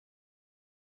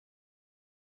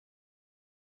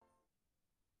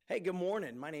Hey, good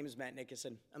morning. My name is Matt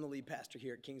Nickerson. I'm the lead pastor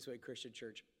here at Kingsway Christian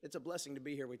Church. It's a blessing to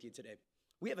be here with you today.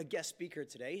 We have a guest speaker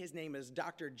today. His name is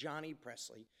Dr. Johnny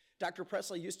Presley. Dr.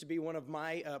 Presley used to be one of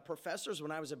my professors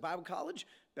when I was at Bible college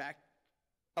back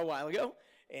a while ago,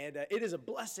 and it is a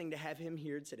blessing to have him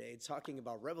here today talking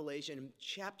about Revelation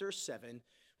chapter 7,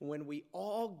 when we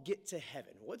all get to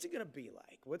heaven. What's it going to be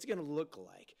like? What's it going to look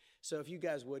like? So if you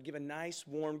guys would, give a nice,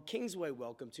 warm Kingsway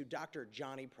welcome to Dr.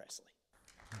 Johnny Presley.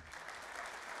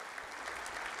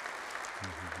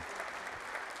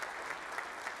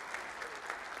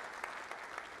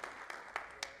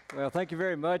 Well, thank you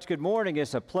very much. Good morning.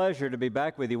 It's a pleasure to be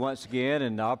back with you once again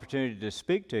and the opportunity to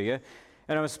speak to you.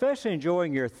 And I'm especially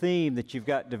enjoying your theme that you've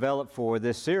got developed for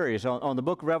this series on the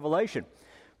book of Revelation.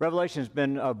 Revelation has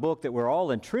been a book that we're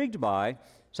all intrigued by.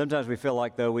 Sometimes we feel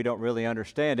like, though, we don't really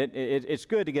understand it. It's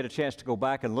good to get a chance to go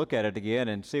back and look at it again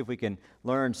and see if we can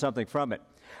learn something from it.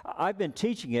 I've been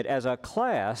teaching it as a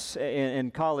class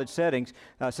in college settings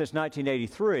since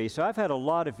 1983, so I've had a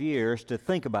lot of years to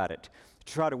think about it,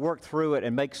 to try to work through it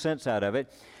and make sense out of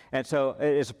it. And so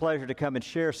it's a pleasure to come and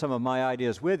share some of my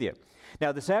ideas with you.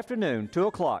 Now, this afternoon, 2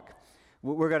 o'clock,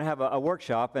 we're going to have a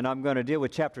workshop, and I'm going to deal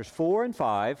with chapters 4 and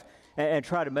 5 and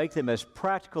try to make them as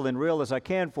practical and real as I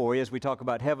can for you as we talk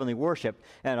about heavenly worship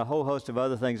and a whole host of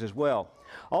other things as well.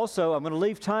 Also, I'm going to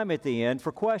leave time at the end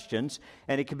for questions,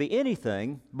 and it can be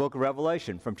anything, book of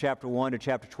Revelation, from chapter 1 to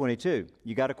chapter 22.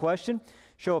 You got a question?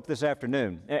 Show up this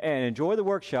afternoon and enjoy the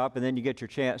workshop, and then you get your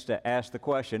chance to ask the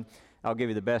question. I'll give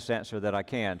you the best answer that I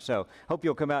can. So hope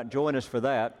you'll come out and join us for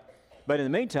that. But in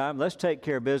the meantime, let's take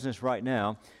care of business right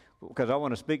now, because I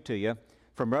want to speak to you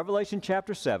from Revelation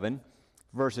chapter 7,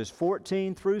 verses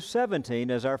 14 through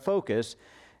 17 as our focus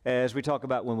as we talk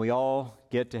about when we all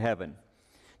get to heaven.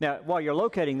 Now, while you're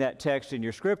locating that text in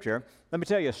your scripture, let me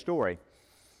tell you a story.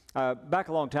 Back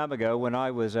a long time ago when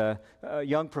I was a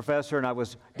young professor and I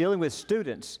was dealing with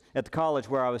students at the college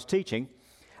where I was teaching,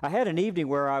 I had an evening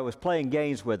where I was playing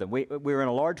games with them. We were in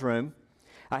a large room.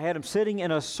 I had them sitting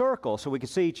in a circle so we could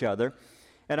see each other.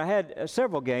 And I had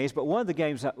several games, but one of the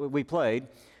games that we played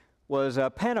was a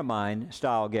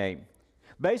pantomime-style game.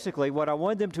 Basically, what I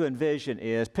wanted them to envision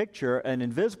is picture an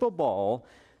invisible ball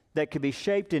that could be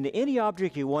shaped into any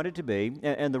object you want it to be,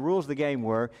 and the rules of the game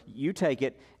were you take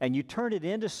it and you turn it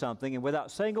into something, and without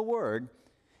saying a word,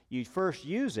 you first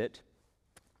use it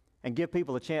and give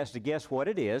people a chance to guess what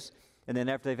it is, and then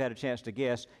after they've had a chance to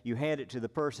guess, you hand it to the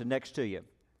person next to you.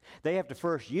 They have to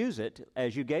first use it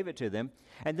as you gave it to them,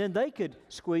 and then they could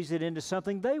squeeze it into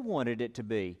something they wanted it to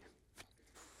be.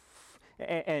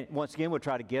 And once again, we'll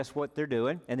try to guess what they're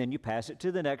doing, and then you pass it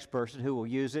to the next person who will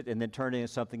use it and then turn it into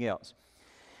something else.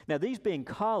 Now, these being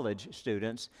college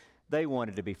students, they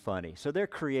wanted to be funny. So they're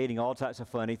creating all types of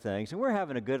funny things, and we're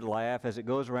having a good laugh as it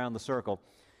goes around the circle.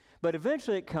 But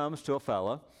eventually it comes to a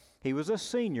fellow. He was a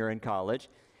senior in college,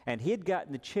 and he had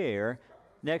gotten the chair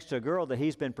next to a girl that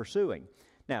he's been pursuing.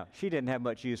 Now, she didn't have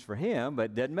much use for him, but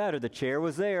it doesn't matter. The chair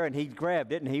was there, and he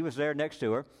grabbed it, and he was there next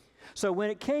to her. So when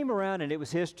it came around and it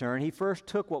was his turn, he first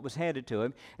took what was handed to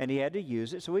him, and he had to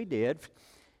use it, so he did.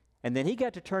 And then he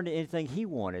got to turn to anything he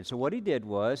wanted. So what he did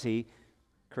was he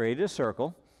created a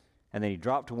circle, and then he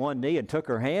dropped to one knee and took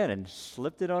her hand and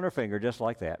slipped it on her finger just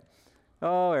like that.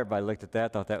 Oh, everybody looked at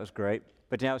that, thought that was great.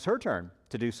 But now it's her turn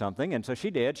to do something, and so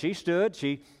she did. She stood,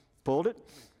 she pulled it,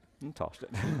 and tossed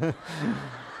it.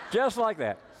 Just like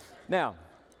that. Now,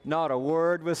 not a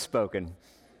word was spoken.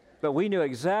 But we knew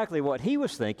exactly what he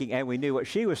was thinking, and we knew what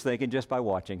she was thinking just by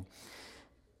watching.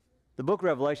 The book of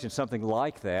Revelation is something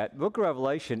like that. The book of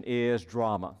Revelation is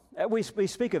drama. We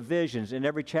speak of visions, and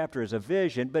every chapter is a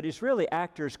vision, but it's really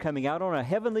actors coming out on a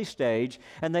heavenly stage,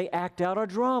 and they act out a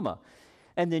drama.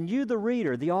 And then you, the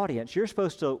reader, the audience, you're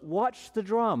supposed to watch the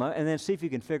drama and then see if you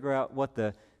can figure out what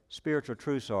the spiritual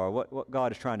truths are, what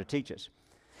God is trying to teach us.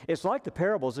 It's like the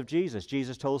parables of Jesus.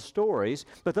 Jesus told stories,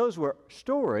 but those were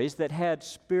stories that had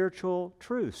spiritual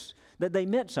truths, that they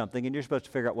meant something, and you're supposed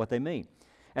to figure out what they mean.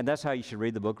 And that's how you should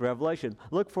read the book of Revelation.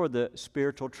 Look for the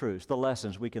spiritual truths, the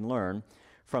lessons we can learn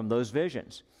from those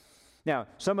visions. Now,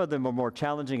 some of them are more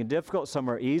challenging and difficult. Some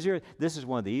are easier. This is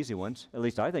one of the easy ones, at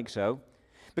least I think so.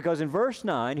 Because in verse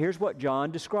 9, here's what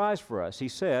John describes for us. He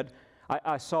said,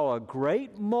 I saw a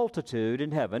great multitude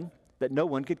in heaven that no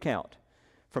one could count,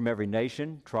 from every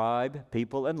nation, tribe,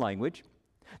 people, and language.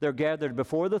 They're gathered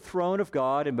before the throne of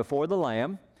God and before the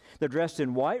Lamb. They're dressed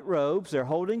in white robes. They're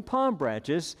holding palm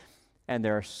branches, and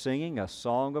they're singing a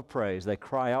song of praise. They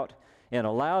cry out in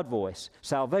a loud voice,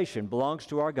 "Salvation belongs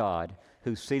to our God,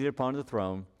 who's seated upon the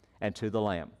throne, and to the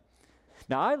Lamb."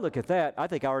 Now, I look at that, I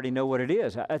think I already know what it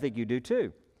is. I think you do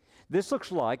too. This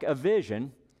looks like a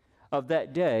vision of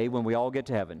that day when we all get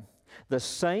to heaven. The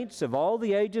saints of all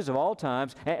the ages, of all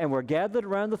times, and we're gathered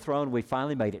around the throne. We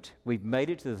finally made it. We've made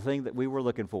it to the thing that we were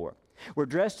looking for. We're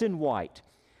dressed in white,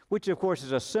 which of course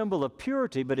is a symbol of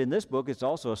purity, but in this book it's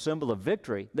also a symbol of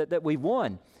victory, that we've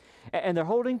won. And they're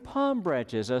holding palm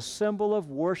branches, a symbol of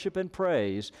worship and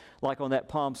praise, like on that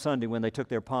Palm Sunday when they took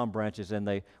their palm branches and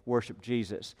they worshiped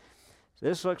Jesus.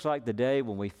 This looks like the day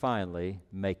when we finally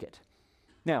make it.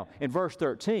 Now, in verse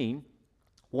 13,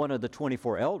 one of the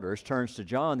 24 elders turns to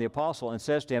John the apostle and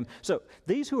says to him, "So,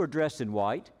 these who are dressed in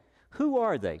white, who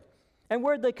are they? And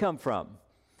where'd they come from?"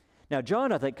 Now,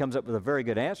 John, I think, comes up with a very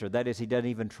good answer. That is, he doesn't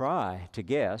even try to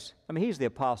guess. I mean, he's the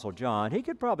apostle John. He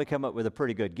could probably come up with a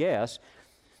pretty good guess.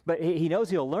 But he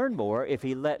knows he'll learn more if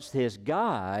he lets his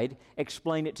guide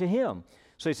explain it to him.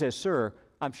 So he says, "Sir,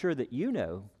 I'm sure that you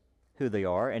know who they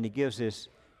are," and he gives his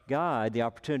guide the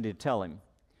opportunity to tell him.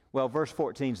 Well, verse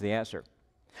 14 is the answer.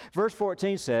 Verse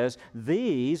 14 says,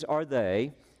 "These are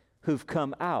they who've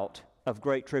come out of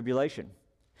great tribulation.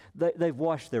 They've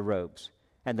washed their robes,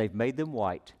 and they've made them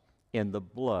white in the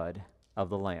blood of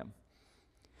the Lamb."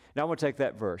 Now I want to take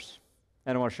that verse,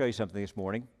 and I want to show you something this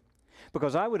morning.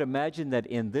 Because I would imagine that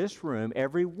in this room,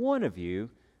 every one of you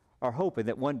are hoping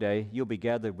that one day you'll be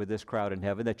gathered with this crowd in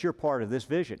heaven, that you're part of this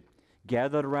vision,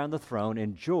 gathered around the throne,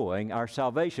 enjoying our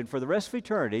salvation for the rest of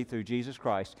eternity through Jesus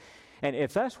Christ. And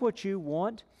if that's what you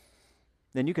want,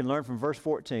 then you can learn from verse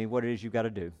 14 what it is you've got to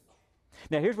do.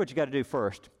 Now, here's what you got to do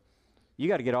first. You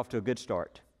got to get off to a good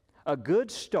start. A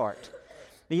good start.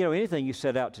 You know, anything you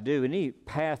set out to do, any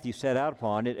path you set out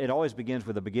upon, it always begins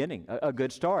with a beginning, a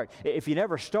good start. If you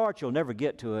never start, you'll never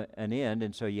get to an end,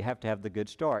 and so you have to have the good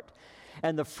start.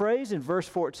 And the phrase in verse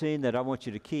 14 that I want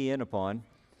you to key in upon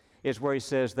is where he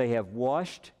says, "They have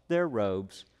washed their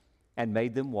robes and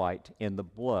made them white in the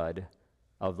blood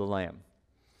of the Lamb."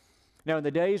 Now, in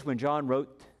the days when John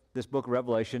wrote this book of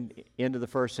Revelation into the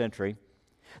first century,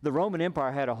 the Roman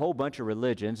Empire had a whole bunch of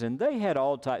religions, and they had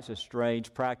all types of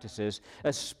strange practices,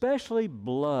 especially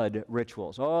blood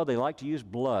rituals. Oh, they like to use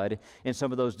blood in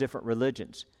some of those different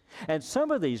religions. And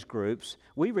some of these groups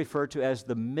we refer to as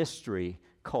the mystery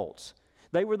cults.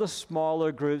 They were the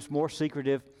smaller groups, more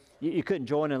secretive. You couldn't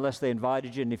join unless they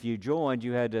invited you, and if you joined,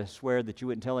 you had to swear that you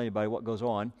wouldn't tell anybody what goes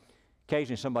on.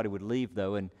 Occasionally somebody would leave,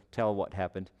 though, and tell what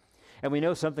happened. And we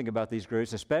know something about these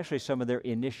groups, especially some of their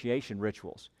initiation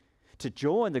rituals. To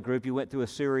join the group, you went through a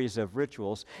series of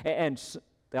rituals, and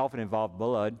they often involved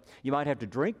blood. You might have to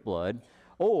drink blood,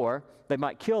 or they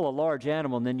might kill a large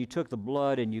animal, and then you took the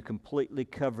blood and you completely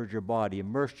covered your body,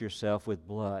 immersed yourself with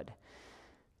blood.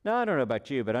 Now, I don't know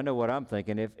about you, but I know what I'm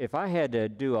thinking. If I had to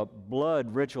do a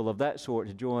blood ritual of that sort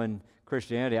to join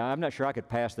Christianity, I'm not sure I could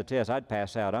pass the test. I'd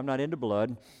pass out. I'm not into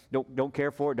blood. Don't care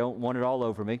for it. Don't want it all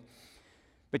over me.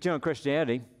 But in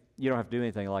Christianity, you don't have to do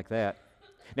anything like that.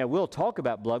 Now, we'll talk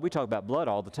about blood. We talk about blood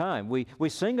all the time. We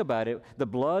sing about it, the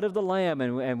blood of the Lamb,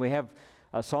 and we have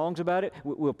songs about it.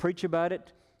 We'll preach about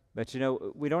it. But,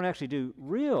 we don't actually do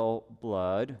real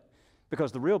blood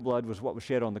because the real blood was what was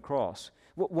shed on the cross.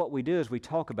 What we do is we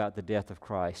talk about the death of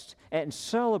Christ and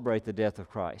celebrate the death of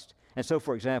Christ. And so,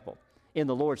 for example, in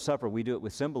the Lord's Supper, we do it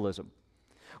with symbolism.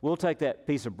 We'll take that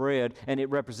piece of bread, and it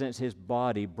represents His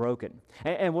body broken.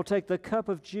 And we'll take the cup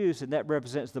of juice, and that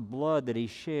represents the blood that He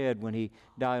shed when He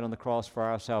died on the cross for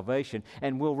our salvation.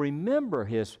 And we'll remember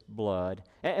His blood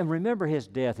and remember His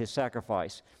death, His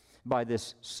sacrifice, by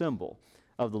this symbol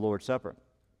of the Lord's Supper.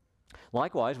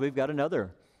 Likewise, we've got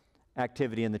another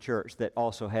activity in the church that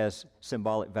also has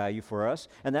symbolic value for us,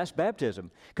 and that's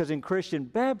baptism. Because in Christian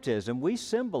baptism, we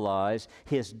symbolize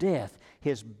His death,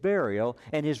 His burial,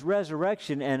 and His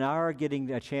resurrection, and our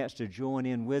getting a chance to join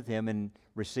in with Him and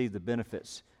receive the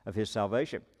benefits of His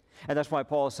salvation. And that's why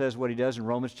Paul says what he does in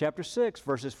Romans chapter 6,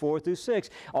 verses 4 through 6.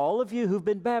 All of you who've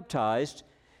been baptized,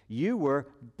 you were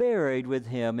buried with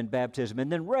Him in baptism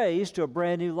and then raised to a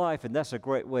brand new life. And that's a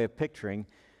great way of picturing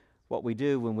what we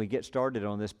do when we get started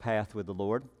on this path with the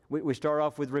Lord. We start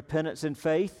off with repentance and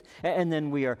faith, and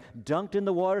then we are dunked in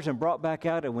the waters and brought back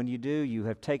out. And when you do, you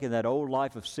have taken that old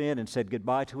life of sin and said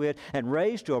goodbye to it and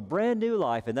raised to a brand new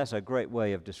life. And that's a great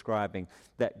way of describing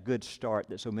that good start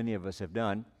that so many of us have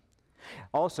done.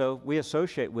 Also, we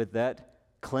associate with that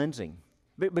cleansing,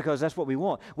 because that's what we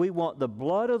want. We want the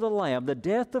blood of the Lamb, the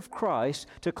death of Christ,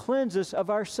 to cleanse us of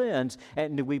our sins.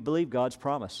 And we believe God's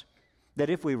promise that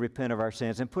if we repent of our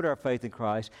sins and put our faith in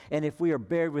Christ, and if we are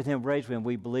buried with Him, raised with Him,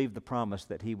 we believe the promise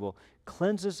that He will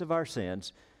cleanse us of our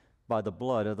sins by the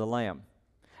blood of the Lamb.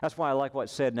 That's why I like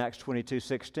what's said in Acts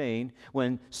 22:16,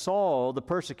 when Saul, the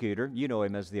persecutor, you know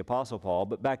him as the Apostle Paul,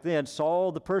 but back then,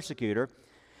 Saul, the persecutor,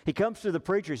 he comes to the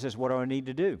preacher and says, "What do I need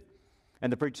to do?"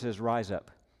 And the preacher says, "Rise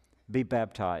up, Be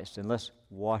baptized, and let's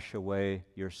wash away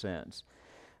your sins.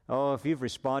 Oh, if you've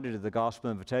responded to the gospel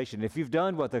invitation, if you've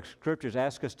done what the Scriptures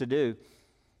ask us to do,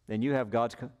 then you have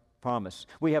God's promise.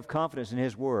 We have confidence in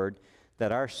His Word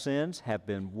that our sins have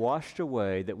been washed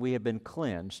away, that we have been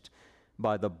cleansed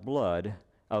by the blood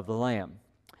of the Lamb.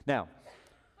 Now,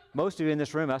 most of you in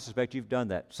this room, I suspect you've done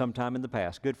that sometime in the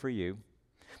past. Good for you.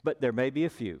 But there may be a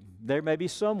few. There may be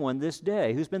someone this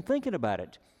day who's been thinking about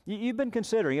it. You've been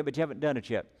considering it, but you haven't done it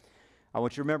yet. I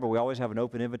want you to remember, we always have an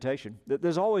open invitation.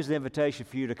 There's always the invitation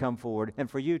for you to come forward and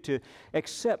for you to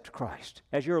accept Christ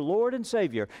as your Lord and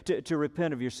Savior, to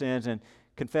repent of your sins and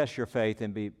confess your faith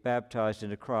and be baptized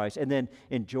into Christ, and then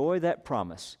enjoy that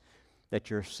promise that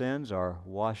your sins are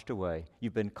washed away.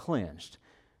 You've been cleansed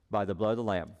by the blood of the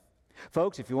Lamb.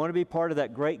 Folks, if you want to be part of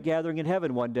that great gathering in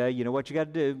heaven one day, you know what you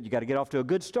got to do? You got to get off to a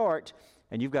good start,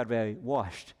 and you've got to be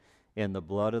washed in the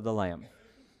blood of the Lamb.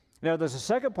 Now, there's a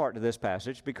second part to this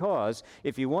passage, because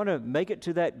if you want to make it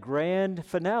to that grand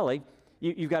finale,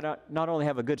 you've got to not only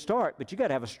have a good start, but you've got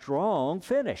to have a strong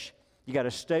finish. You've got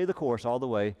to stay the course all the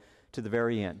way to the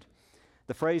very end.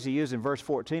 The phrase he used in verse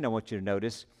 14, I want you to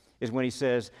notice, is when he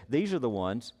says, these are the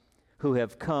ones who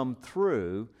have come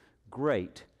through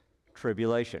great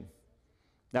tribulation.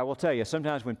 Now, I will tell you,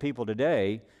 sometimes when people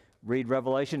today read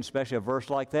Revelation, especially a verse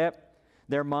like that,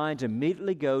 their minds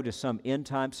immediately go to some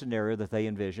end-time scenario that they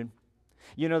envision.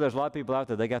 You know, there's a lot of people out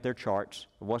there, they got their charts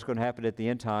of what's going to happen at the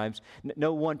end times.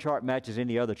 No one chart matches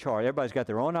any other chart. Everybody's got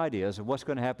their own ideas of what's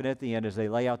going to happen at the end as they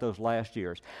lay out those last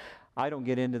years. I don't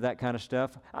get into that kind of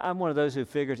stuff. I'm one of those who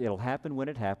figures it'll happen when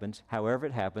it happens, however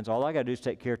it happens. All I got to do is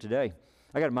take care of today.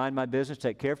 I got to mind my business,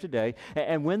 take care of today.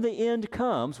 And when the end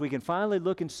comes, we can finally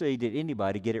look and see, did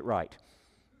anybody get it right?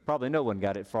 Probably no one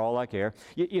got it, for all I care.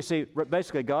 You see,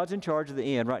 basically, God's in charge of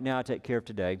the end. Right now, I take care of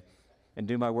today and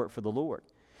do my work for the Lord.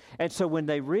 And so when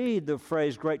they read the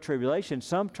phrase great tribulation,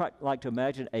 some like to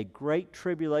imagine a great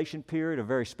tribulation period, a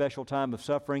very special time of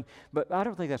suffering. But I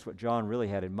don't think that's what John really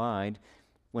had in mind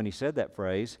when he said that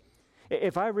phrase.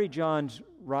 If I read John's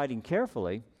writing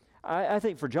carefully, I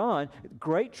think for John,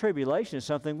 great tribulation is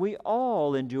something we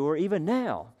all endure even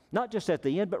now. Not just at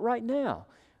the end, but right now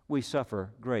we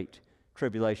suffer great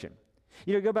tribulation.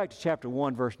 You know, go back to chapter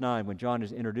 1, verse 9, when John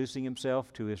is introducing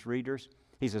himself to his readers.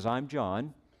 He says, I'm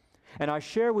John, and I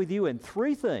share with you in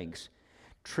three things: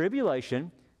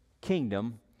 tribulation,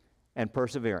 kingdom, and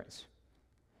perseverance.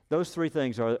 Those three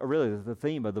things are really the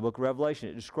theme of the book of Revelation.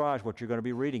 It describes what you're going to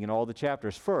be reading in all the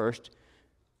chapters. First,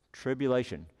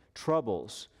 tribulation,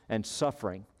 troubles, and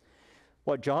suffering.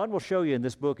 What John will show you in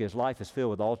this book is life is filled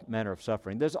with all manner of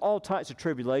suffering. There's all types of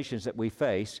tribulations that we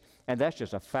face, and that's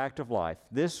just a fact of life.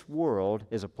 This world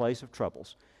is a place of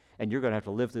troubles, and you're going to have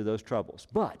to live through those troubles.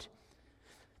 But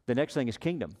the next thing is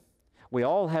kingdom. We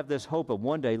all have this hope of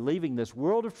one day leaving this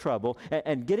world of trouble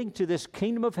and getting to this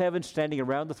kingdom of heaven, standing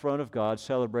around the throne of God,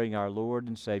 celebrating our Lord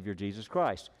and Savior Jesus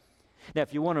Christ. Now,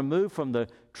 if you want to move from the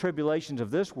tribulations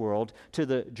of this world to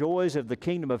the joys of the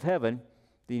kingdom of heaven,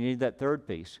 then you need that third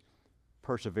piece: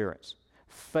 perseverance,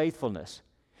 faithfulness,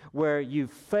 where you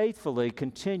faithfully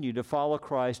continue to follow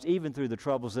Christ even through the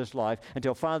troubles of this life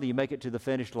until finally you make it to the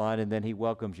finish line, and then He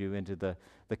welcomes you into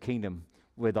the kingdom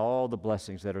with all the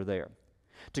blessings that are there.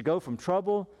 To go from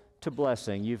trouble to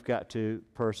blessing, you've got to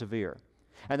persevere.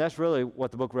 And that's really what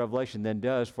the book of Revelation then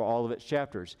does for all of its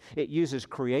chapters. It uses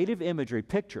creative imagery,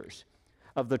 pictures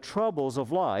of the troubles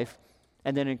of life,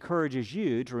 and then encourages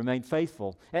you to remain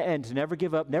faithful and to never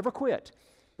give up, never quit,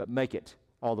 but make it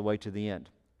all the way to the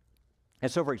end.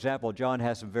 And so, for example, John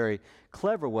has some very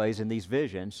clever ways in these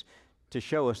visions to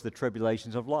show us the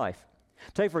tribulations of life.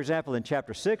 Take, for example, in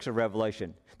chapter 6 of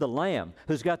Revelation, the Lamb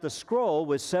who's got the scroll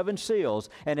with 7 seals,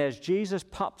 and as Jesus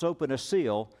pops open a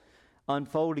seal,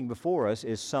 unfolding before us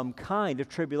is some kind of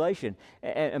tribulation.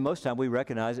 And most of the time we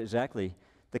recognize exactly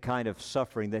the kind of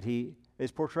suffering that He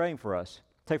is portraying for us.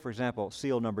 Take, for example,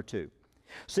 seal number 2.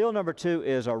 Seal number 2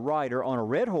 is a rider on a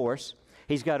red horse.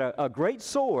 He's got a great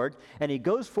sword, and he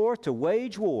goes forth to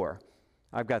wage war.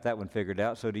 I've got that one figured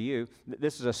out, so do you.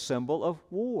 This is a symbol of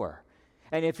war.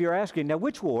 And if you're asking, now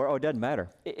which war? Oh, it doesn't matter.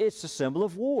 It's a symbol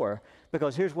of war,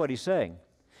 because here's what he's saying.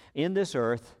 In this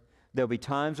earth, there'll be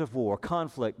times of war,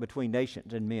 conflict between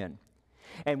nations and men.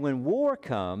 And when war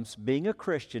comes, being a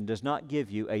Christian does not give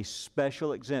you a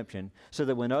special exemption so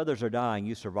that when others are dying,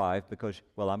 you survive because,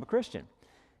 well, I'm a Christian.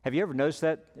 Have you ever noticed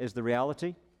that is the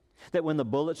reality? That when the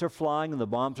bullets are flying and the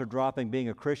bombs are dropping, being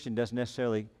a Christian doesn't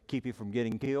necessarily keep you from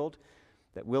getting killed?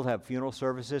 That we'll have funeral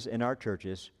services in our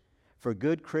churches for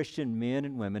good Christian men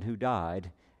and women who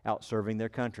died out serving their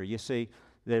country. You see,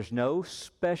 there's no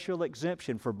special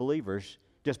exemption for believers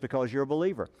just because you're a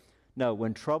believer. No,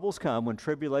 when troubles come, when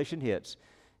tribulation hits,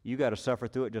 you got to suffer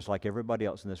through it just like everybody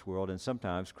else in this world, and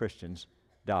sometimes Christians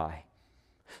die.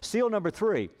 Seal number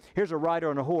 3. Here's a rider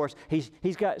on a horse.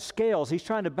 He's got scales. He's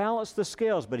trying to balance the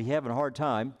scales, but he's having a hard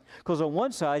time because on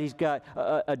one side he's got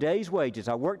a day's wages.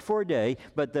 I worked for a day,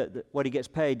 but what he gets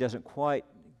paid doesn't quite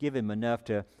give him enough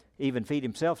to even feed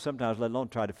himself sometimes, let alone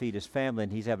try to feed his family,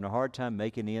 and he's having a hard time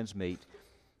making ends meet.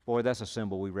 Boy, that's a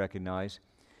symbol we recognize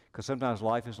because sometimes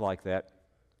life is like that.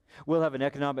 We'll have an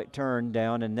economic turn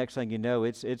down, and next thing you know,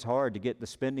 it's hard to get the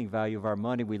spending value of our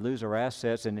money. We lose our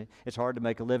assets, and it's hard to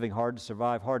make a living, hard to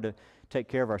survive, hard to take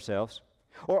care of ourselves.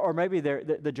 Or maybe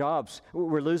the jobs.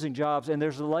 We're losing jobs, and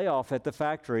there's a layoff at the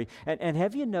factory. And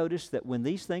have you noticed that when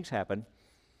these things happen,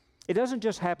 it doesn't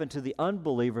just happen to the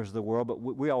unbelievers of the world, but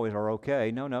we always are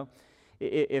okay. No.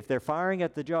 If they're firing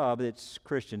at the job, it's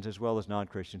Christians as well as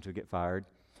non-Christians who get fired.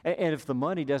 And if the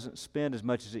money doesn't spend as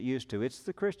much as it used to, it's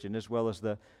the Christian as well as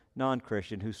the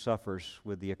non-Christian who suffers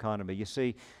with the economy. You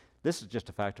see, this is just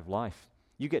a fact of life.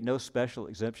 You get no special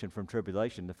exemption from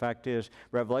tribulation. The fact is,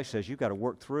 Revelation says you've got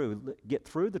to get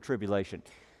through the tribulation,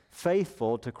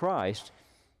 faithful to Christ,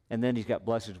 and then he's got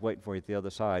blessings waiting for you at the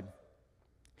other side.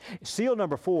 Seal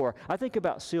number 4, I think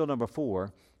about seal number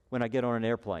 4 when I get on an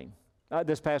airplane.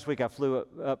 This past week I flew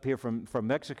up here from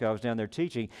Mexico. I was down there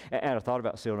teaching, and I thought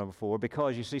about seal number 4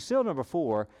 because, you see, seal number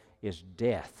 4 is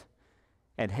death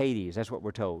and Hades. That's what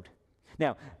we're told.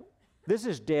 Now, this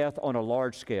is death on a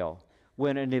large scale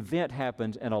when an event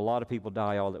happens and a lot of people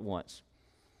die all at once.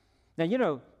 Now, you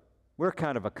know, we're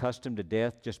kind of accustomed to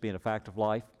death just being a fact of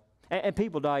life. And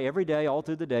people die every day, all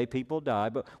through the day, people die.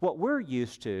 But what we're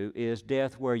used to is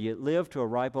death where you live to a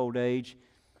ripe old age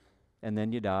and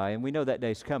then you die. And we know that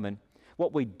day's coming.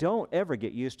 What we don't ever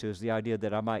get used to is the idea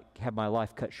that I might have my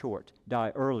life cut short,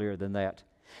 die earlier than that.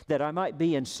 That I might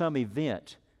be in some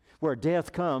event where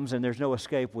death comes and there's no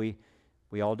escape, we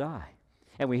all die.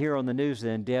 And we hear on the news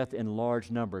then death in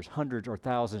large numbers, hundreds or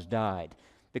thousands died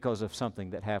because of something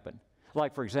that happened.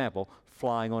 Like, for example,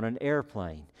 flying on an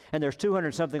airplane. And there's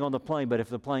 200-something on the plane, but if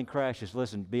the plane crashes,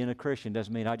 listen, being a Christian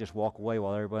doesn't mean I just walk away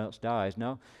while everybody else dies.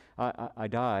 No, I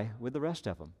die with the rest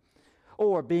of them.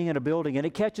 Or being in a building and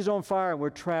it catches on fire and we're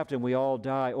trapped and we all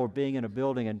die. Or being in a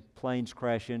building and planes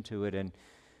crash into it and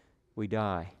we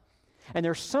die. And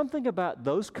there's something about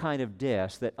those kind of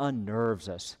deaths that unnerves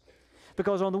us.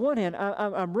 Because on the one hand,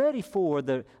 I'm ready for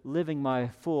the living my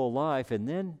full life and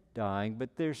then dying,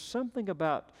 but there's something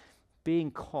about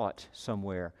being caught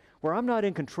somewhere where I'm not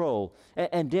in control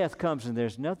and death comes and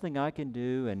there's nothing I can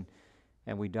do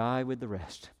and we die with the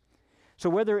rest. So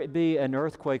whether it be an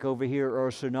earthquake over here or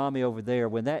a tsunami over there,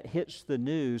 when that hits the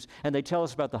news and they tell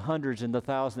us about the hundreds and the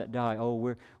thousands that die,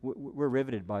 we're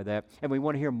riveted by that. And we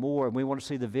want to hear more and we want to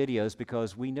see the videos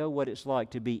because we know what it's like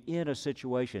to be in a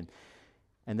situation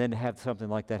and then to have something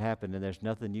like that happen and there's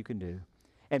nothing you can do.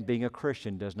 And being a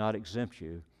Christian does not exempt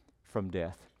you from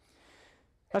death.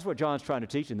 That's what John's trying to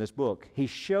teach in this book. He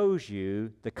shows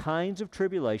you the kinds of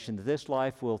tribulation that this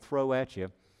life will throw at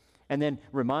you and then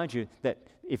reminds you that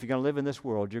if you're going to live in this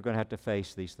world, you're going to have to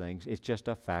face these things. It's just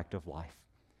a fact of life.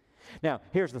 Now,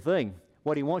 here's the thing.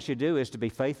 What he wants you to do is to be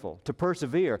faithful, to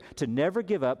persevere, to never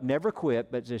give up, never quit,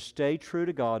 but to stay true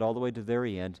to God all the way to the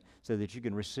very end so that you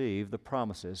can receive the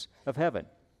promises of heaven.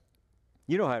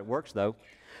 You know how it works, though.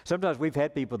 Sometimes we've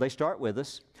had people, they start with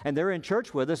us, and they're in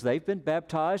church with us, they've been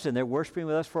baptized, and they're worshiping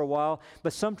with us for a while,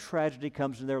 but some tragedy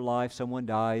comes in their life, someone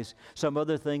dies, some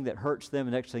other thing that hurts them,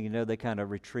 and next thing you know, they kind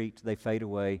of retreat, they fade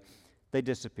away, they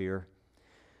disappear.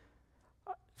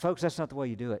 Folks, that's not the way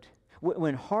you do it.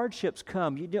 When hardships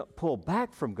come, you don't pull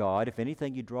back from God. If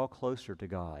anything, you draw closer to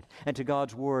God and to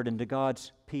God's Word and to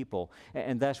God's people,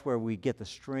 and that's where we get the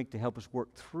strength to help us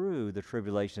work through the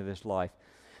tribulation of this life.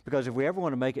 Because if we ever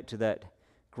want to make it to that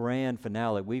grand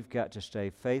finale, we've got to stay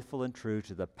faithful and true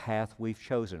to the path we've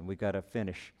chosen. We've got to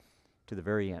finish to the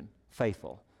very end,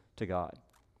 faithful to God.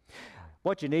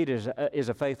 What you need is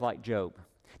a faith like Job.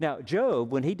 Now,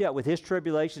 Job, when he dealt with his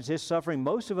tribulations, his suffering,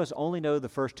 most of us only know the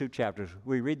first 2 chapters.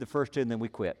 We read the first 2 and then we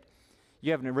quit.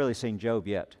 You haven't really seen Job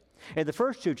yet. In the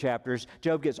first 2 chapters,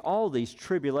 Job gets all these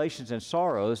tribulations and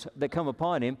sorrows that come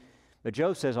upon him, but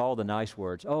Job says all the nice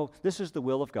words. Oh, this is the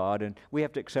will of God, and we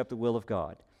have to accept the will of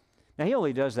God. Now, he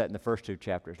only does that in the first 2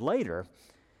 chapters. Later,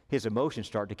 his emotions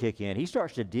start to kick in. He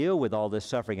starts to deal with all this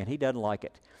suffering, and he doesn't like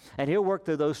it. And he'll work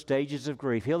through those stages of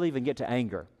grief. He'll even get to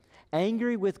anger.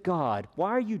 Angry with God.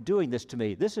 Why are you doing this to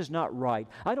me? This is not right.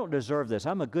 I don't deserve this.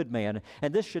 I'm a good man,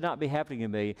 and this should not be happening to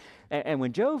me. And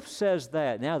when Job says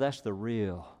that, now that's the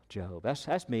real Job.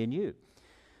 That's me and you.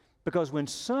 Because when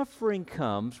suffering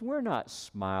comes, we're not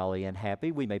smiley and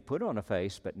happy. We may put on a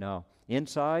face, but no.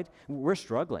 Inside, we're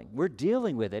struggling. We're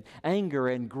dealing with it. Anger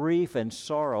and grief and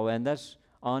sorrow, and that's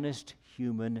honest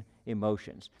human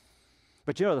emotions.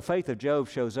 But you know, the faith of Job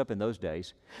shows up in those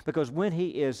days, because when he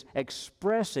is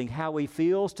expressing how he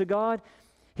feels to God,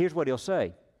 here's what he'll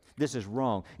say. This is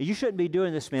wrong. You shouldn't be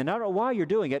doing this, man. I don't know why you're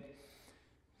doing it,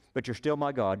 but you're still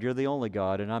my God. You're the only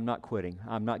God, and I'm not quitting.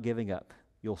 I'm not giving up.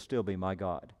 You'll still be my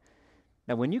God.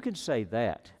 Now, when you can say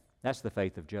that, that's the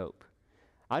faith of Job.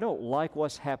 I don't like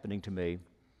what's happening to me.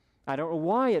 I don't know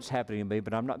why it's happening to me,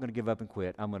 but I'm not going to give up and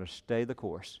quit. I'm going to stay the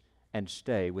course and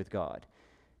stay with God.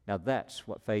 Now, that's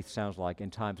what faith sounds like in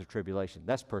times of tribulation.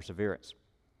 That's perseverance.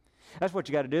 That's what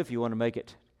you got to do if you want to make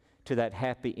it to that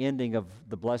happy ending of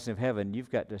the blessing of heaven.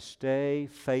 You've got to stay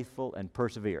faithful and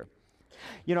persevere.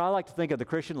 You know, I like to think of the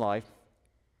Christian life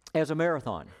as a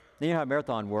marathon. You know how a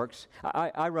marathon works?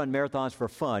 I run marathons for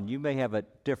fun. You may have a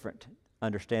different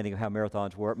understanding of how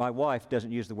marathons work. My wife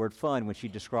doesn't use the word fun when she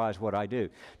describes what I do.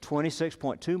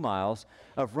 26.2 miles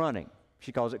of running.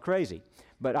 She calls it crazy.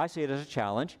 But I see it as a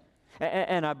challenge,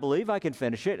 and I believe I can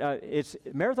finish it.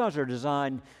 Marathons are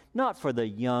designed not for the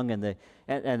young and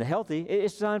the healthy.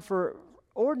 It's designed for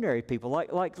ordinary people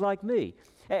like me.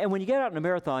 And when you get out in a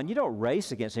marathon, you don't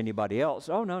race against anybody else.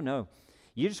 Oh, no.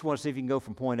 You just want to see if you can go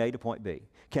from point A to point B.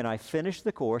 Can I finish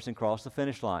the course and cross the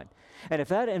finish line? And if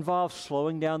that involves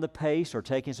slowing down the pace or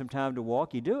taking some time to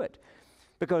walk, you do it.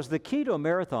 Because the key to a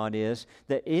marathon is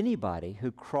that anybody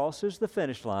who crosses the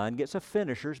finish line gets a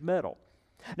finisher's medal.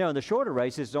 Now, in the shorter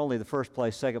races, it's only the first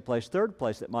place, second place, third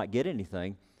place that might get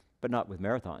anything, but not with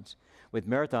marathons. With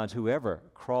marathons, whoever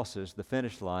crosses the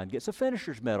finish line gets a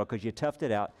finisher's medal because you toughed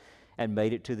it out and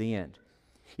made it to the end.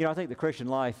 You know, I think the Christian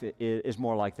life is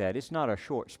more like that. It's not a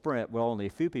short sprint where only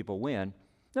a few people win.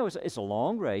 No, it's a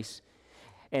long race,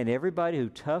 and everybody who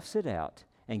toughs it out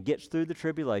and gets through the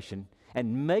tribulation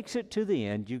and makes it to the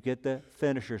end, you get the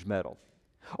finisher's medal.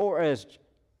 Or as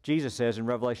Jesus says in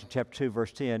Revelation chapter 2,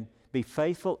 verse 10, be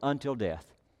faithful until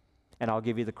death, and I'll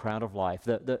give you the crown of life,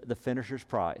 the finisher's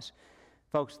prize.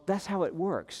 Folks, that's how it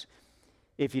works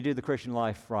if you do the Christian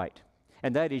life right.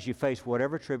 And that is you face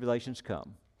whatever tribulations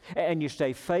come. And you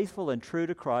stay faithful and true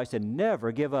to Christ and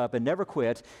never give up and never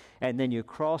quit. And then you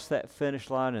cross that finish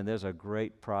line and there's a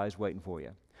great prize waiting for you.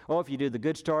 Oh, if you do the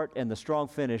good start and the strong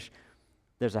finish,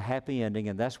 there's a happy ending.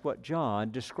 And that's what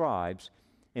John describes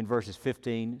in verses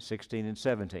 15, 16, and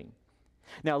 17.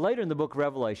 Now, later in the book of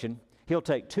Revelation, he'll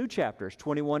take 2 chapters,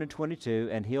 21 and 22,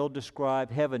 and he'll describe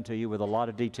heaven to you with a lot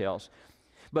of details.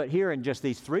 But here in just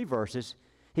these 3 verses,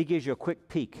 he gives you a quick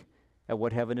peek at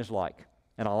what heaven is like.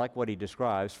 And I like what he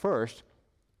describes. First,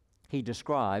 he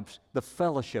describes the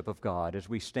fellowship of God as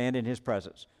we stand in his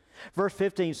presence. Verse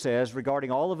 15 says,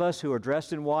 regarding all of us who are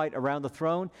dressed in white around the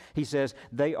throne, he says,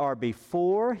 they are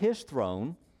before his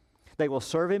throne. They will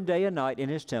serve him day and night in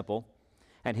his temple,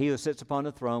 and he who sits upon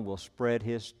the throne will spread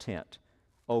his tent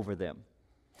over them.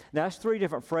 Now, that's 3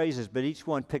 different phrases, but each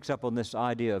one picks up on this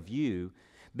idea of you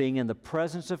being in the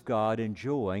presence of God,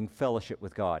 enjoying fellowship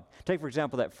with God. Take, for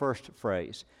example, that first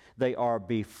phrase. They are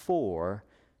before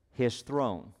his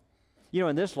throne. You know,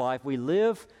 in this life, we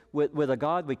live with a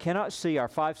God we cannot see. Our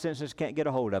 5 senses can't get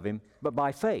a hold of him. But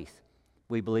by faith,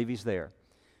 we believe he's there.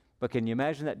 But can you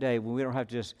imagine that day when we don't have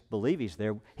to just believe he's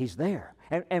there? He's there.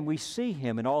 And we see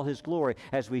him in all his glory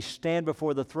as we stand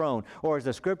before the throne. Or as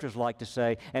the scriptures like to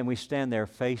say, and we stand there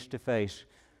face to face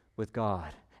with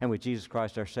God and with Jesus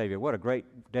Christ our Savior. What a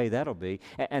great day that'll be.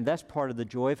 And that's part of the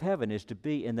joy of heaven, is to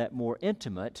be in that more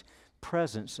intimate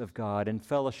presence of God and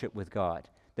fellowship with God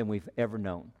than we've ever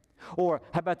known. Or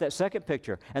how about that second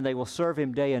picture? And they will serve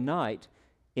him day and night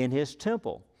in his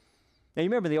temple. Now you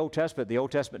remember the Old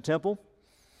Testament temple?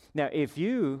 Now if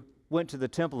you went to the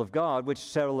temple of God,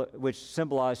 which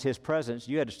symbolized his presence,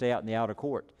 you had to stay out in the outer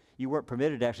court. You weren't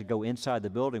permitted to actually go inside the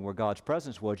building where God's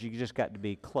presence was. You just got to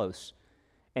be close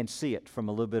and see it from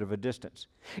a little bit of a distance.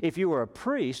 If you were a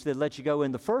priest, they'd let you go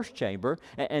in the first chamber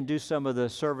and do some of the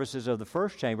services of the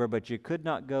first chamber, but you could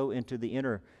not go into the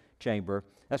inner chamber.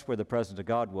 That's where the presence of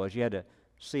God was. You had to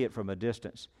see it from a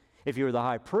distance. If you were the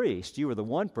high priest, you were the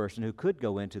one person who could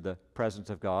go into the presence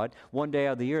of God one day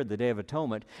out of the year, the Day of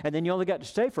Atonement, and then you only got to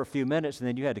stay for a few minutes, and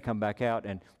then you had to come back out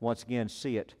and once again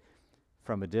see it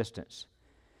from a distance.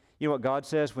 You know what God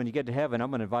says? When you get to heaven,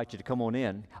 I'm going to invite you to come on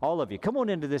in. All of you, come on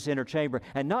into this inner chamber,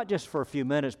 and not just for a few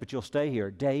minutes, but you'll stay here.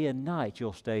 Day and night,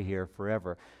 you'll stay here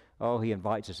forever. Oh, he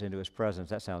invites us into his presence.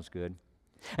 That sounds good.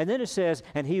 And then it says,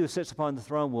 and he who sits upon the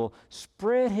throne will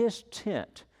spread his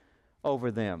tent over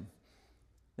them.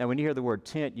 Now, when you hear the word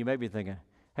tent, you may be thinking,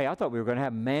 hey, I thought we were going to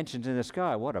have mansions in the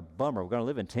sky. What a bummer. We're going to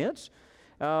live in tents?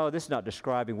 Oh, this is not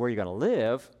describing where you're going to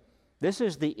live. This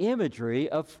is the imagery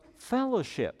of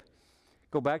fellowship.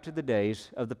 Go back to the days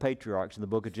of the patriarchs in the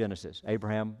book of Genesis.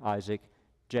 Abraham, Isaac,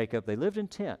 Jacob, they lived in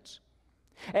tents.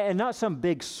 And not some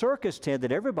big circus tent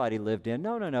that everybody lived in.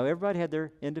 No. Everybody had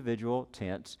their individual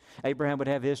tents. Abraham would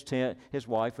have his tent. His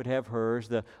wife would have hers.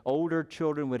 The older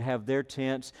children would have their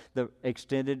tents. The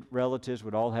extended relatives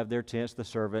would all have their tents, the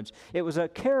servants. It was a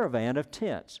caravan of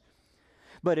tents.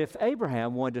 But if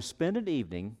Abraham wanted to spend an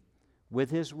evening with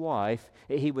his wife,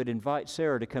 he would invite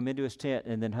Sarah to come into his tent,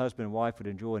 and then husband and wife would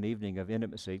enjoy an evening of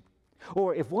intimacy.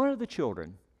 Or if one of the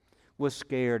children was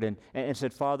scared and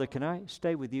said, Father, can I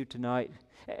stay with you tonight?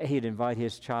 He'd invite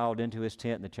his child into his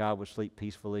tent, and the child would sleep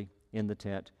peacefully in the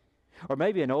tent. Or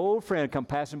maybe an old friend come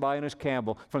passing by in his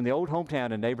Campbell from the old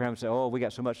hometown, and Abraham would say, oh, we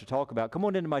got so much to talk about. Come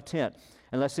on into my tent,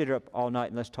 and let's sit here up all night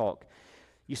and let's talk.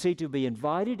 You see, to be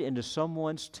invited into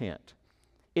someone's tent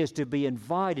is to be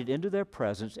invited into their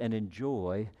presence and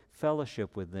enjoy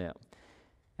fellowship with them.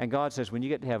 And God says, when you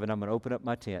get to heaven, I'm going to open up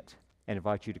my tent and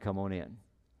invite you to come on in.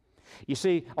 You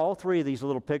see, all three of these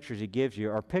little pictures he gives you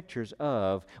are pictures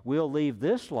of we'll leave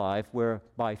this life where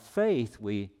by faith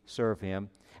we serve him,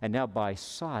 and now by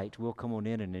sight we'll come on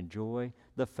in and enjoy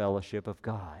the fellowship of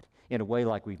God in a way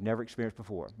like we've never experienced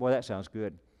before. Boy, that sounds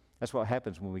good. That's what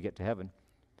happens when we get to heaven.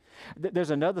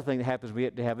 There's another thing that happens when we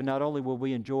get to heaven. Not only will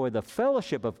we enjoy the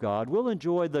fellowship of God, we'll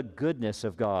enjoy the goodness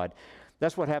of God.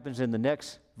 That's what happens in the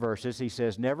next verses. He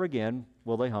says, never again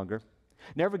will they hunger.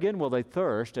 Never again will they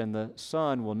thirst, and the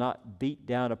sun will not beat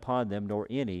down upon them, nor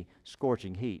any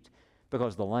scorching heat,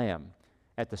 because the Lamb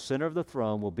at the center of the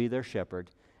throne will be their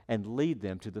shepherd and lead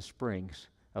them to the springs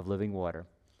of living water.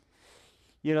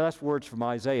 You know, that's words from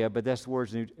Isaiah, but that's the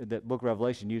words that Book of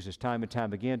Revelation uses time and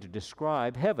time again to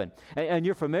describe heaven. And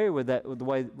you're familiar with that, with the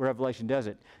way Revelation does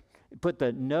it. Put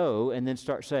the no and then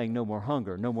start saying no more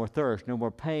hunger, no more thirst, no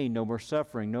more pain, no more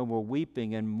suffering, no more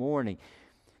weeping and mourning.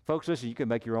 Folks, listen, you can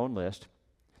make your own list.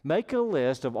 Make a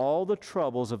list of all the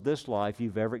troubles of this life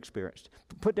you've ever experienced.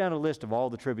 Put down a list of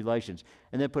all the tribulations,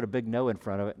 and then put a big no in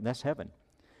front of it, and that's heaven.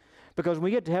 Because when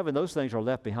we get to heaven, those things are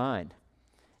left behind,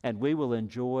 and we will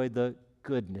enjoy the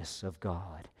goodness of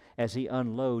God as he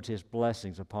unloads his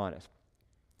blessings upon us.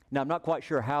 Now, I'm not quite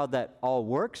sure how that all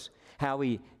works, how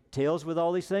he deals with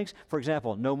all these things. For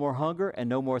example, no more hunger and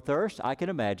no more thirst. I can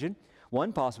imagine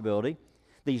one possibility.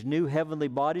 These new heavenly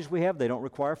bodies we have, they don't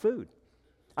require food.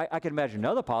 I can imagine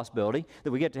another possibility that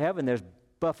we get to heaven, there's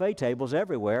buffet tables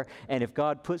everywhere, and if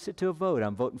God puts it to a vote,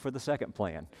 I'm voting for the second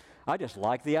plan. I just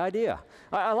like the idea.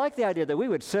 I like the idea that we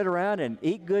would sit around and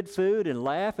eat good food and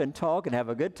laugh and talk and have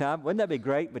a good time. Wouldn't that be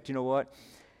great? But you know what?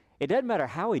 It doesn't matter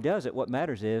how he does it. What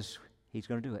matters is he's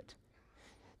going to do it.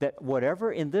 That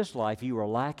whatever in this life you were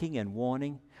lacking and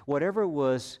wanting, whatever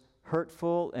was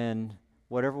hurtful and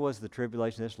whatever was the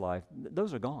tribulation of this life,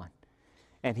 those are gone.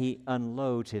 And he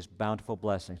unloads his bountiful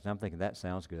blessings. And I'm thinking, that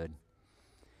sounds good.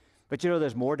 But you know,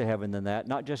 there's more to heaven than that.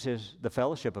 Not just the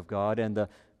fellowship of God and the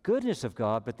goodness of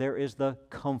God, but there is the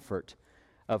comfort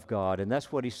of God. And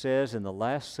that's what he says in the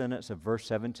last sentence of verse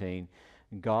 17.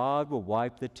 God will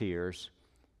wipe the tears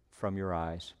from your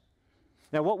eyes.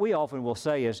 Now, what we often will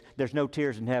say is, there's no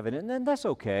tears in heaven, and then that's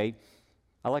okay.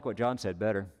 I like what John said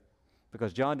better,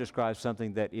 because John describes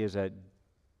something that is a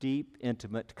deep,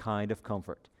 intimate kind of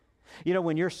comfort. You know,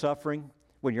 when you're suffering,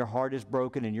 when your heart is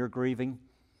broken and you're grieving,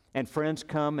 and friends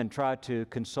come and try to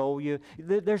console you,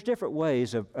 there's different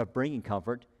ways of bringing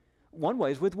comfort. One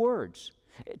way is with words.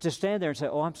 To stand there and say,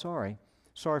 oh, I'm sorry.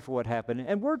 Sorry for what happened.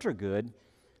 And words are good.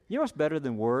 You know what's better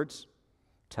than words?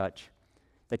 Touch.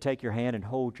 They take your hand and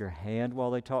hold your hand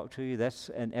while they talk to you. That's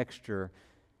an extra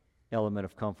element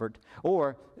of comfort.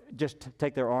 Or just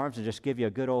take their arms and just give you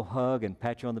a good old hug and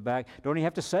pat you on the back. Don't even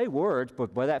have to say words,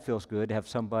 but boy, that feels good to have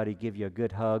somebody give you a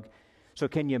good hug. So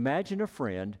can you imagine a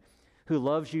friend who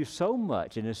loves you so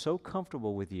much and is so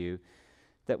comfortable with you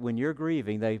that when you're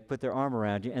grieving, they put their arm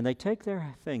around you and they take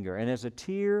their finger, and as a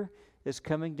tear is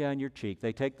coming down your cheek,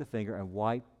 they take the finger and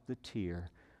wipe the tear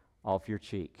off your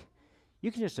cheek.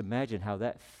 You can just imagine how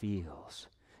that feels.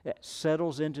 It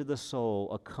settles into the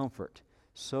soul a comfort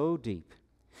so deep.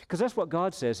 Because that's what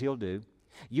God says he'll do.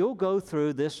 You'll go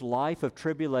through this life of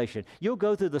tribulation. You'll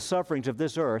go through the sufferings of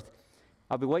this earth.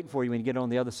 I'll be waiting for you when you get on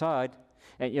the other side,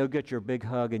 and you'll get your big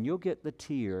hug, and you'll get the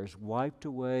tears wiped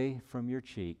away from your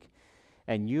cheek.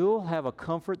 And you'll have a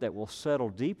comfort that will settle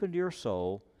deep into your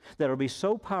soul, that will be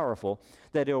so powerful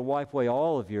that it'll wipe away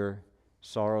all of your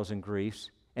sorrows and griefs,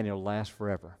 and it'll last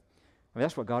forever. I mean,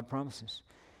 that's what God promises.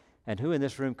 And who in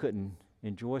this room couldn't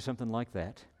enjoy something like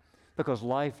that? Because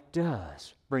life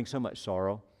does bring so much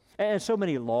sorrow and so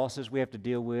many losses we have to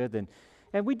deal with, and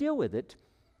we deal with it.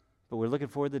 But we're looking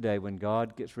forward to the day when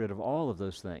God gets rid of all of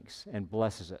those things and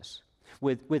blesses us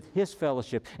with His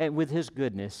fellowship and with His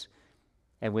goodness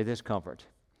and with His comfort.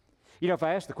 You know, if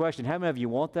I ask the question, how many of you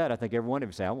want that? I think every one of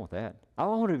you say, I want that. I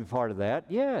want to be part of that.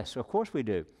 Yes, of course we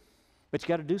do. But you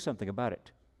got to do something about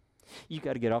it. You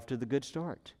got to get off to the good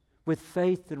start with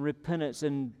faith and repentance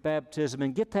and baptism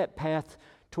and get that path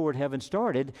toward heaven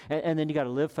started, and then you got to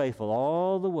live faithful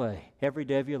all the way, every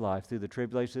day of your life, through the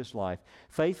tribulations of this life,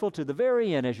 faithful to the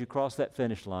very end as you cross that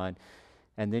finish line,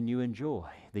 and then you enjoy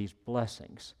these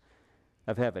blessings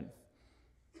of heaven.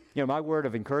 You know, my word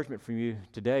of encouragement from you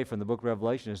today from the book of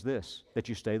Revelation is this, that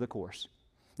you stay the course,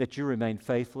 that you remain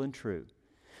faithful and true.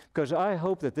 Because I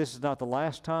hope that this is not the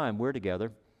last time we're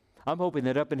together. I'm hoping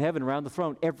that up in heaven around the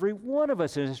throne, every one of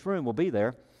us in this room will be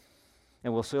there,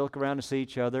 and we'll still look around and see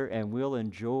each other, and we'll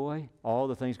enjoy all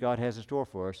the things God has in store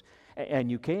for us.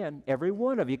 And you can, every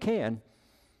one of you can,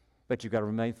 but you've got to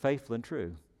remain faithful and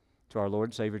true to our Lord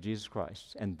and Savior Jesus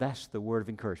Christ. And that's the word of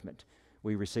encouragement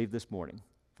we received this morning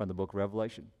from the book of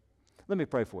Revelation. Let me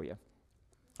pray for you.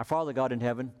 Our Father God in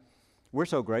heaven, we're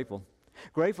so grateful.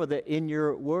 Grateful that in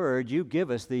your word you give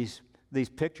us these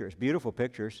pictures, beautiful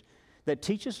pictures, that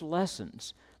teach us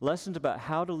lessons about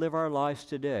how to live our lives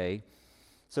today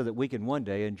so that we can one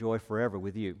day enjoy forever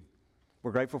with you.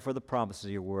 We're grateful for the promises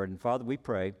of your word. And Father, we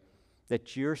pray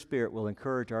that your Spirit will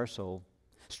encourage our soul,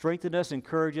 strengthen us,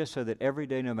 encourage us so that every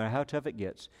day, no matter how tough it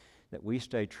gets, that we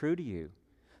stay true to you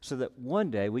so that one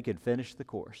day we can finish the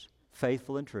course,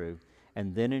 faithful and true,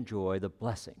 and then enjoy the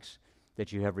blessings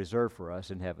that you have reserved for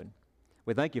us in heaven.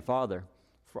 We thank you, Father,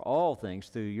 for all things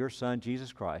through your Son,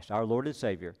 Jesus Christ, our Lord and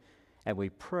Savior, and we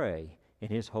pray in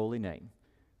his holy name.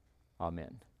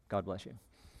 Amen. God bless you.